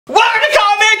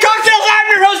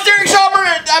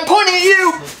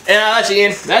Yeah, that's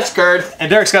Ian. That's Curd. And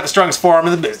Derrick's got the strongest forearm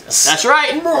in the business. That's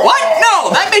right. What? No,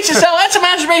 that makes it sound. That's a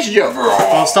masturbation joke.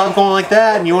 Well, stop going like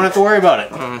that, and you won't have to worry about it.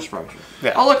 That's probably true.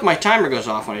 Yeah. Oh, look, my timer goes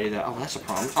off when I do that. Oh, that's a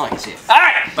problem. Oh, I can see it. All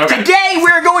right. Okay. Today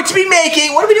we're going to be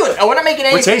making. What are we doing? Oh, we're not making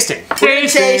anything. We're tasting. We're going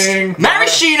to taste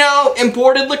Maraschino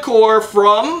imported liqueur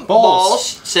from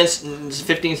Bols since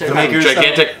 1575.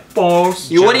 Gigantic balls.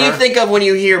 What do you think of when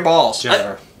you hear Bols?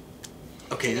 Geneva.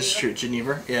 Okay, this is true.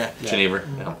 Geneva. Yeah. Geneva.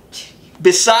 Yeah.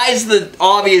 Besides the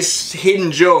obvious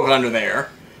hidden joke under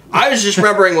there, I was just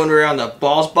remembering when we were on the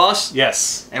Bols bus.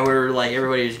 Yes. And we were like,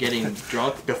 everybody was getting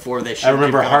drunk before they should. I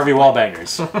remember Harvey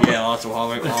Wallbangers. Yeah, lots of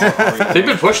Harvey They've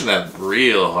been pushing that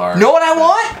real hard. Know what I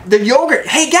want? The yogurt.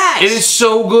 Hey, guys. It is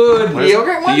so good. The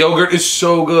yogurt one? The yogurt is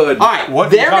so good. All right,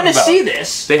 they're going to see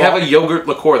this. They have a yogurt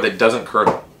liqueur that doesn't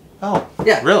curdle. Oh,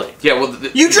 yeah. Really? Yeah, well...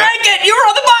 You drank it! You were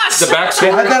on the bus! The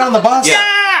backstory... I had that on the bus?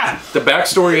 Yeah! The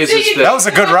backstory is that... That was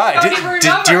a good ride.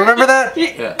 Do you remember that?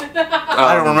 Yeah.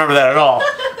 I don't remember that at all.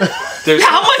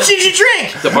 How much did you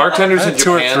drink? The bartenders in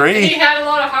Japan... 2 or 3. He had a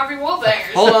lot of Harvey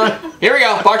Wallbangers. Hold on. Here we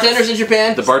go. Bartenders in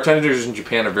Japan. The bartenders in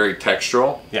Japan are very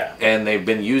textural. Yeah. And they've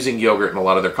been using yogurt in a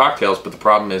lot of their cocktails, but the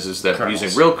problem is that Curdles.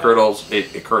 using real curdles,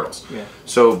 it curdles. Yeah.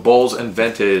 So Bols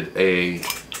invented a...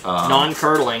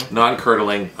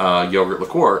 non-curdling yogurt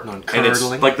liqueur. Non-curdling. And it's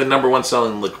like the #1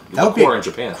 selling That would be liqueur a in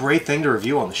Japan. great thing to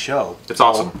review on the show. It's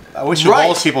awesome. I wish the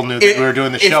Bols people knew that we were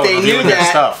doing the show and reviewing their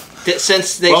stuff.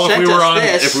 Since they Well, sent us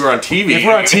this... if we were on TV. If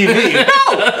we're on TV.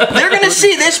 No! They're going to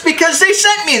see this because they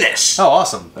sent me this. Oh,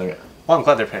 awesome. Okay. Well, I'm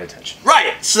glad they're paying attention.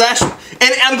 Right. So that's...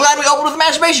 And I'm glad we opened with a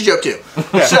masturbation joke, too.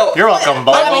 Yeah. So, You're welcome,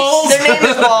 Bols. I mean, their name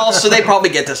is Bols, so they probably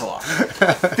get this a lot.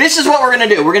 This is what we're going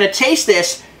to do. We're going to taste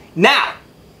this. Now,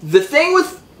 the thing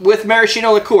with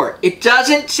Maraschino liqueur, it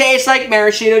doesn't taste like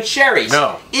maraschino cherries.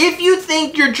 No. If you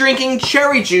think you're drinking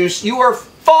cherry juice, you are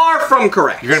far from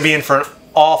correct. You're going to be in for an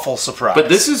awful surprise. But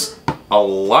this is a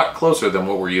lot closer than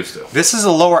what we're used to. This is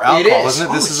a lower alcohol, is. isn't it?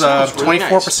 Oh, This it is smells really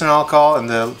 24% alcohol, and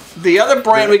the other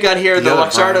brand we got here, the other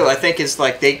Luxardo, brand. I think is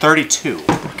like they 32.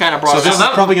 kind of brought. So this is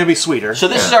probably going to be sweeter. So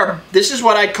this is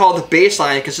what I'd call the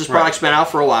baseline because this product's been out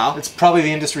for a while. It's probably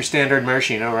the industry standard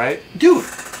maraschino, right? Dude,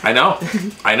 I know.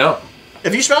 I know.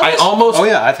 have you smelled this? Oh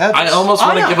yeah, I've had this. I almost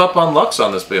want to yeah. give up on Lux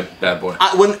on this bad boy.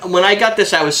 When I got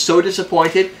this, I was so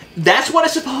disappointed. That's what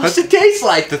it's supposed to taste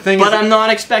like. The thing but is, I'm not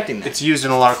expecting that. It's used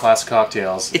in a lot of classic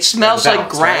cocktails. It smells And like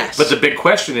balance, grass. But the big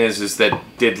question is that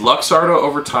did Luxardo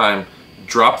over time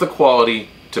drop the quality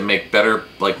to make better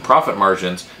profit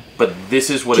margins? But this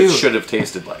is what it should have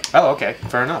tasted like. Oh, okay,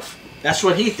 fair enough. That's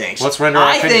what he thinks. Let's render our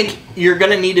I opinion. think you're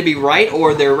going to need to be right,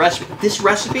 or their recipe. This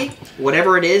recipe,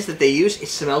 whatever it is that they use, it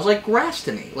smells like grass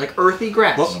to me, like earthy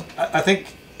grass. Well, I think.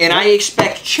 And I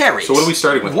expect cherries. So what are we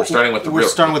starting with? We're starting with the We're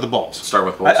starting with the Bols. Start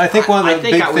with Bols. I think one I of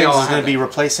the think big we things all is going have to be it.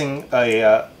 replacing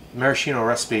a maraschino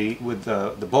recipe with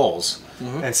the Bols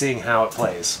and seeing how it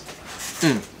plays.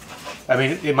 I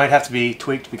mean, it might have to be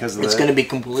tweaked because of It's the going to be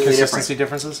completely consistency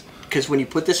different. differences. Because when you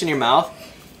put this in your mouth,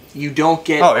 you don't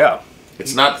get... Oh yeah,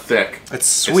 It's not thick. it's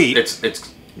sweet.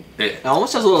 It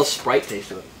almost has a little Sprite taste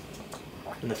to it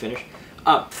in the finish.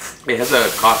 It has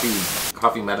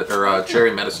a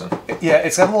cherry medicine. Yeah,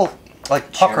 it's got a little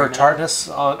pucker Cherry tartness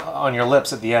on your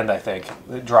lips at the end. I think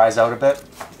it dries out a bit.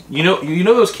 You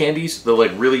know those candies, the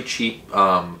really cheap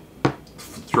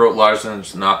throat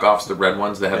lozenges knockoffs, the red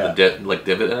ones that have the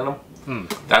divot in them.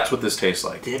 That's what this tastes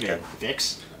like. Divot.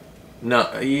 Vicks. No,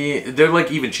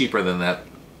 they're even cheaper than that.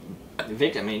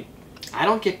 Vic, I mean, I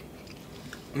don't get...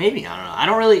 Maybe, I don't know. I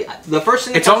don't really... The first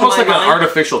thing that It's comes to almost my like an mind,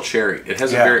 artificial cherry. It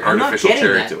has a very I'm not artificial getting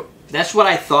cherry that. to it. That's what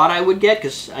I thought I would get,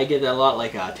 because I get that a lot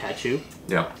like a tattoo.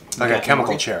 Yeah. Like a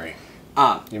chemical Morgan. cherry.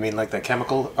 Uh, You mean like the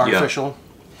chemical artificial?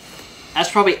 That's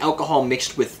probably alcohol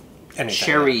mixed with Anything.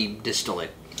 cherry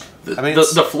distillate. I mean,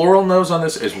 The floral nose on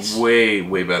this is way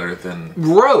way better than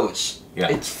Rose. Yeah.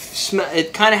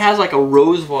 It kind of has like a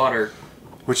rose water.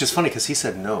 Which is funny because he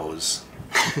said nose,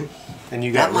 and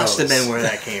you got That must have rose. been where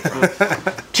that came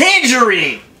from.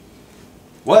 Tangerine!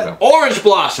 What? Okay. Orange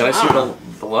blossom! Can I see don't know.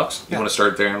 the Lux? You want to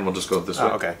start there and we'll just go this way?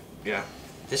 Oh, okay. Yeah.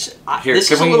 This Here, this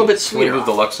can is a we- little bit Can we sweeter. move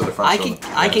the Lux to the front? I so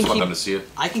can I just want keep them to see it.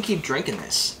 I can keep drinking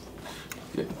this.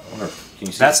 Yeah. Can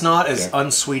you see That's it? not as Okay.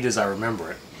 unsweet as I remember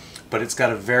it, but it's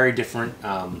got a very different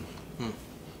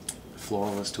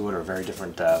floralness to it, or very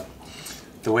different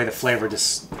the way the flavor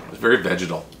just It's very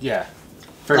vegetal.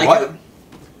 very Like what?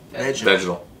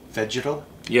 Vegetal. Vegetal.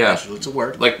 Yeah. It's a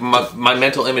word. Like my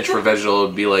mental image for vegetal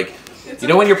would be like, you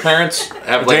know when your parents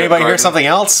have Did like anybody hear something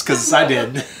else? Because I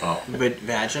did. Oh. But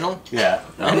vaginal? Yeah.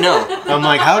 No. I'm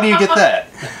like, how do you get that?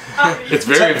 It's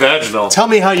very vaginal. Tell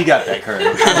me how you got that, Kurt.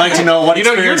 I'd like to know what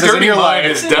Your experiences in dirty your mind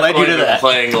life is led definitely you to been that.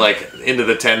 playing like into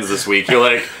the tens this week. You're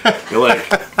like,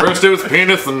 first it was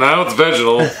penis and now it's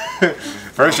vaginal.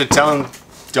 First, you're telling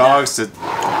dogs to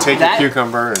take That- a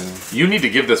cucumber and... You need to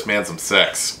give this man some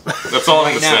sex. That's all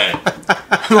I'm gonna say.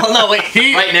 Well, no, wait.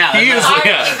 Right now. He is. Alright,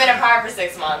 Yeah. you've been apart for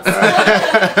 6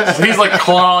 months. He's like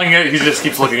clawing it. He just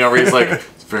keeps looking over. He's like,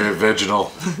 it's very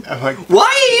vaginal. I'm like, Why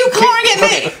are you clawing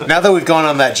at me? now that we've gone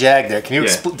on that jag there, can you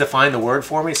Yeah. define the word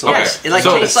for me? So Yes, it like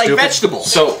So- tastes like stupid.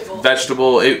 vegetables. So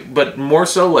vegetable, but more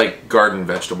so like garden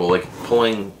vegetable, like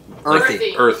pulling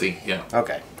Earthy. earthy. Yeah.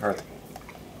 Okay, earthy.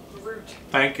 Root.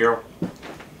 Thank you.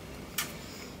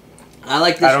 I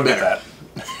like this I don't better. get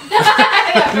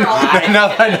that. After all that. Now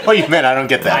that I know what you meant, I don't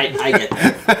get that. I get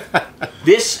that.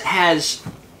 This has.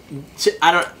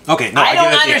 I don't. Okay, no, I I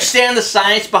don't get it. understand the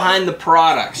science behind the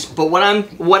products, but what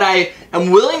I am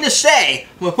willing to say,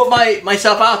 I'm gonna put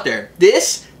myself out there.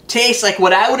 This tastes like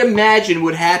what I would imagine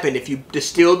would happen if you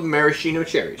distilled maraschino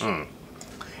cherries.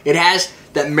 It has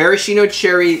that maraschino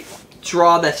cherry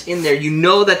draw that's in there. You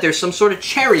know that there's some sort of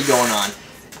cherry going on.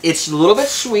 It's a little bit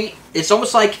sweet. It's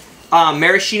almost like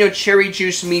maraschino cherry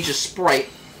juice meets a Sprite,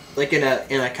 like in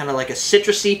a kind of like a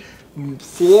citrusy,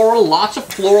 floral, lots of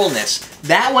floralness.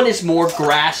 That one is more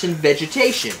grass and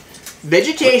vegetation.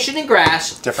 Vegetation and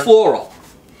grass, Different. floral.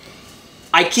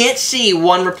 I can't see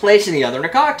one replacing the other in a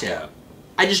cocktail.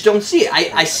 I just don't see it.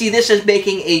 I see this as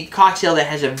making a cocktail that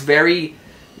has a very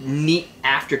neat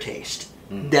aftertaste.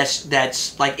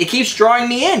 That's like, it keeps drawing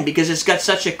me in because it's got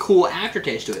such a cool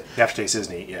aftertaste to it. The aftertaste is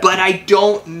neat, yeah. But I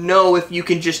don't know if you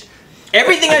can just...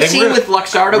 Everything I I've think seen we're- with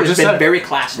Luxardo we're has just been not- very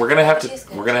classic. We're gonna have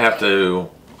to.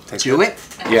 Tastes Do good. it.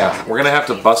 Yeah, we're gonna have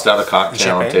to bust out a cocktail and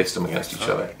Champagne? taste them against each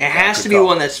other. It has good to be call.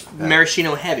 one that's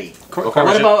maraschino heavy. Okay.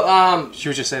 What about She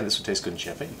was just saying this would taste good in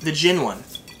champagne. the gin one?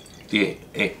 The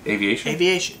aviation?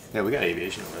 Aviation. Yeah, we got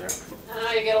aviation over there. I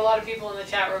know you get a lot of people in the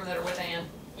chat room that are with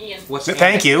Ian. What's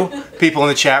Thank you, people in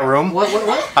the chat room. What?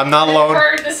 I'm not alone.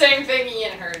 Heard the same thing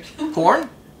Ian heard. Porn?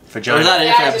 Vagina. Or is that a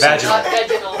different Vaginal, episode? not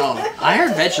vaginal. Oh, I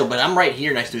heard vegetable, but I'm right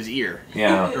here next to his ear.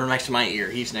 Yeah. Or next to my ear.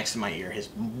 He's next to my ear. His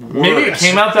Maybe it words.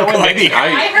 came out that way. No Maybe idea.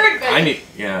 I heard I need.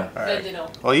 Yeah. vaginal.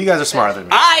 Well, you guys are smarter than me.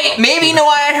 I maybe know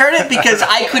why I heard it because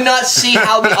I could not see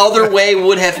how the other way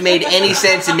would have made any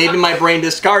sense, and maybe my brain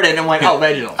discarded it and went, "Oh,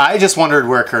 vaginal." I just wondered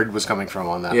where Kurt was coming from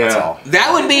on that. That's Yeah. all.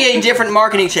 That would be a different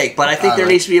marketing take, but I think there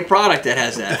needs to be a product that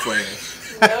has that flavor.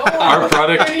 No. Our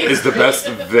product is the best.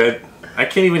 I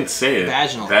can't even say it.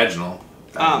 Vaginal. Vaginal.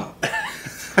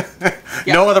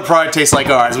 No other product tastes like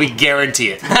ours. We guarantee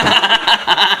it.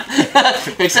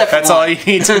 Except for That's all you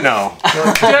need to know.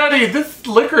 Daddy, this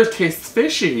liquor tastes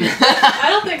fishy. I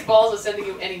don't think Balls is sending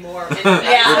you any more. We're done.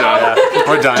 Yeah,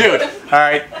 we're done. Dude. All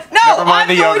right. No, Never mind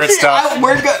I'm the going yogurt to, stuff.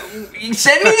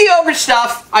 Send me the yogurt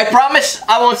stuff. I promise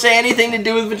I won't say anything to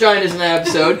do with vaginas in that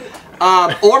episode.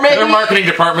 Or maybe Their marketing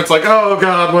department's like, oh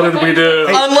God, what did we do?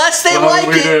 unless they What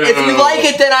like did we it. do? If you like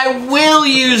it, then I will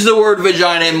use the word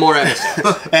vagina in more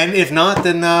episodes. And if not,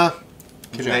 then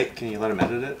can you let him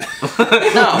edit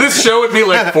it? No. This show would be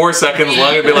like 4 seconds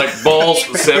long. It'd be like balls,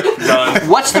 sip, done.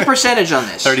 What's the percentage on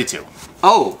this? 32.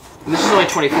 Oh, this is only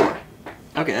 24.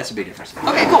 Okay, that's a big difference.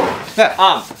 Okay, cool.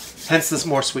 Yeah. Hence this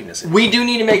more sweetness. We do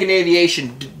need to make an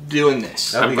aviation doing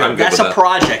this. That'd be I'm good. good That's with a that.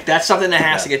 project. That's something that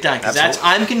has to get done. Because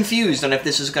absolutely. I'm confused on if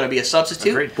this is going to be a substitute.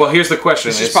 Agreed. Well, here's the question.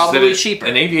 This is that probably cheaper.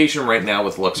 An aviation right now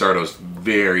with Luxardo is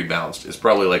very balanced. It's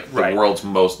probably like the Right. world's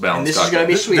most And balanced this is cocktail. going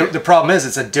to be sweeter. The problem is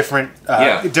it's a different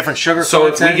different sugar So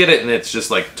if content. we get it and it's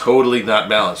just like totally not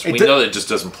balanced, we do- know that it just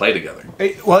doesn't play together.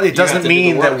 It have doesn't to do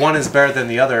mean the that work. one is better than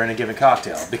the other in a given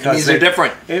cocktail because means they're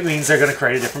different. It means they're going to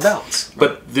create a different balance.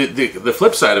 But the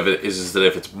flip side of it is that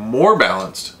if it's more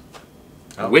balanced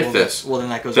with well, this, well, then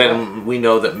that goes wrong. then we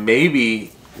know that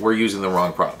maybe we're using the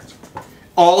wrong product.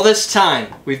 All this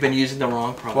time, we've been using the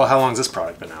wrong product. Well, how long has this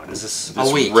product been out? Is this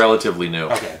A week. Relatively new.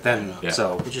 Okay, then Yeah.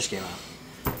 so It just came out.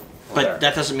 there. But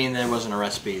that doesn't mean there wasn't a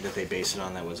recipe that they based it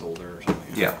on that was older or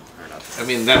something. Yeah. I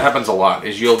mean, that happens a lot,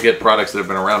 is you'll get products that have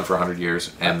been around for 100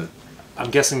 years, and I'm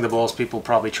guessing the Bols people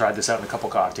probably tried this out in a couple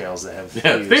cocktails that have.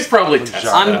 Yeah, used they've probably Luxardo tested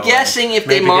I'm and guessing if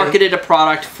they maybe marketed a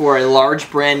product for a large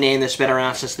brand name that's been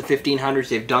around since the 1500s,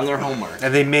 they've done their homework.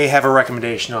 And they may have a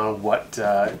recommendation on what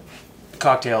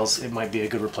cocktails it might be a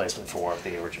good replacement for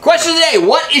the original. Question today: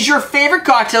 what is your favorite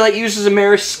cocktail that uses a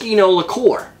maraschino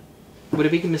liqueur? Would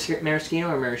it be maraschino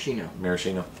or maraschino?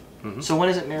 maraschino. So when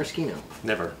is it maraschino?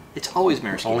 Never. It's always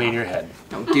maraschino. Only in your head.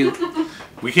 No, dude.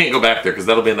 We can't go back there because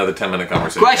that'll be another 10-minute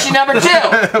conversation. Question number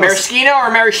 2: maraschino or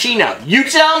maraschino? You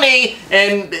tell me,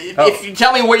 and if you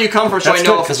tell me where you come from, so That's I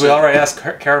know good if because it's we already asked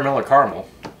caramel or caramel.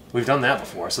 We've done that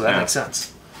before, so that Yeah. makes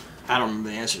sense. I don't remember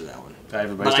the answer to that one.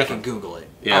 Everybody's But I can different. Google it.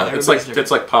 Yeah, Oh, it's like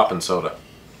everybody's popping soda.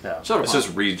 Yeah. Soda It's pop.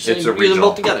 just So it's you a do them regional.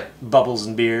 both together. Bubbles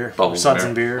and beer. Bubbles Suds and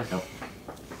and beer. Yep.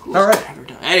 All right.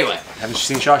 Anyway, Haven't you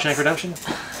seen Shawshank Redemption?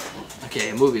 okay,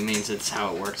 a movie means it's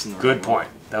how it works in the Good real point.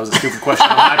 That was a stupid question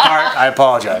on my part. I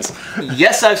apologize. world.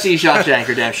 Yes, I've seen Shawshank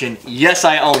Yes,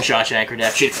 I own Shawshank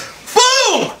Redemption.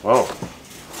 Boom! Whoa.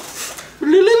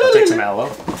 I'll take some aloe.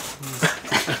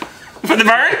 For the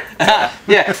burn?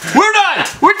 Yeah. We're done!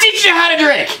 We're teaching you how to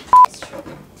drink!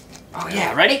 Oh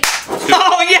yeah, ready?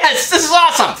 Oh yes, this is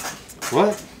awesome!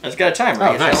 What? It's got a timer. Oh,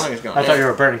 I guess nice. how long it's going. I thought you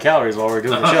were burning calories while we were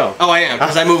doing the show. Oh, I am,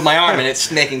 because I move my arm and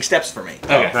it's making steps for me. Oh,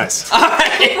 nice.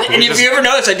 And if you ever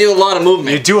notice, I do a lot of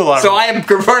movement. You do a lot of So I am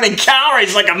burning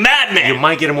calories like a madman. You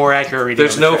might get a more accurate reading.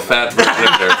 There's on the no trend. fat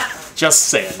version in there. Just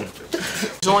saying.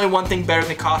 There's only one thing better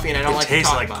than coffee, and I don't It like to tastes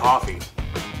talk like about coffee.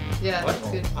 Yeah, that's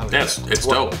good. Yes, it's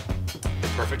dope.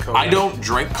 Perfect. I don't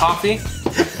drink coffee.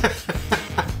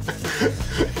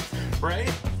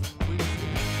 Right?